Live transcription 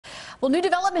Well, new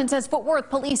developments as Fort Worth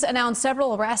police announced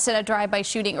several arrests in a drive-by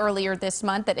shooting earlier this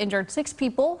month that injured 6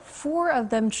 people, 4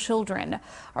 of them children.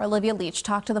 Our Olivia Leach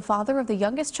talked to the father of the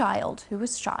youngest child who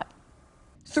was shot.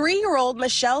 3-year-old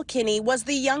Michelle Kinney was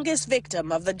the youngest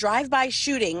victim of the drive-by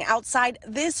shooting outside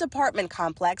this apartment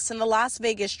complex in the Las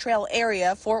Vegas Trail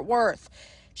area of Fort Worth.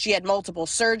 She had multiple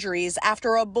surgeries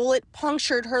after a bullet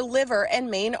punctured her liver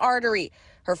and main artery.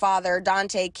 Her father,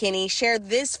 Dante Kinney, shared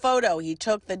this photo he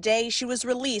took the day she was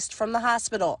released from the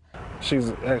hospital.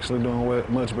 She's actually doing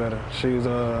much better. She's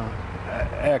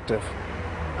active,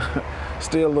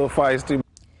 still a little feisty.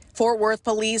 Fort Worth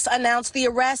police announced the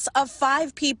arrest of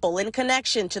 5 people in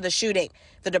connection to the shooting.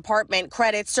 The department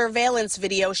credits surveillance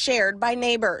video shared by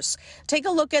neighbors. Take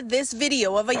a look at this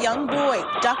video of a young boy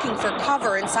ducking for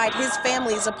cover inside his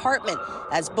family's apartment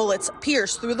as bullets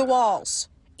pierce through the walls.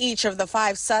 Each of the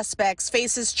 5 suspects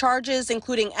faces charges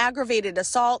including aggravated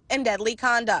assault and deadly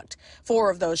conduct. 4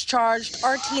 of those charged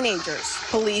are teenagers.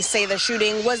 Police say the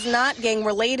shooting was not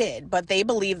gang-related, but they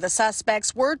believe the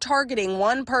suspects were targeting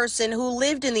one person who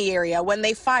lived in the area when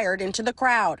they fired into the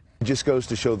crowd. It just goes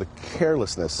to show the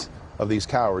carelessness of these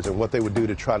cowards and what they would do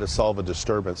to try to solve a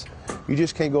disturbance. You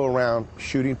just can't go around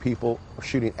shooting people or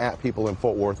shooting at people in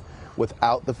Fort Worth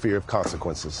without the fear of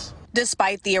consequences.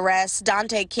 Despite the arrest,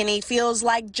 Dante Kinney feels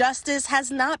like justice has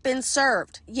not been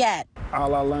served yet.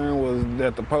 All I learned was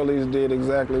that the police did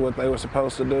exactly what they were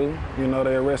supposed to do. You know,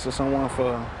 they arrested someone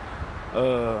for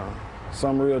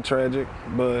something real tragic,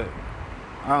 but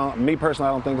me personally,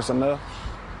 I don't think it's enough.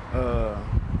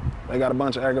 They got a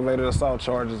bunch of aggravated assault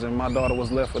charges, and my daughter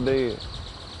was left for dead.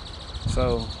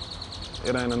 So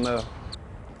it ain't enough.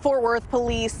 Fort Worth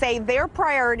police say their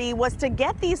priority was to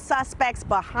get these suspects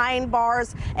behind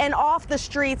bars and off the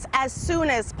streets as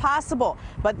soon as possible.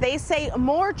 But they say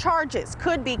more charges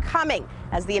could be coming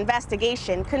as the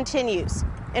investigation continues.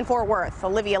 In Fort Worth,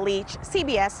 Olivia Leach,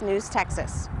 CBS News,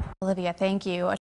 Texas. Olivia, thank you.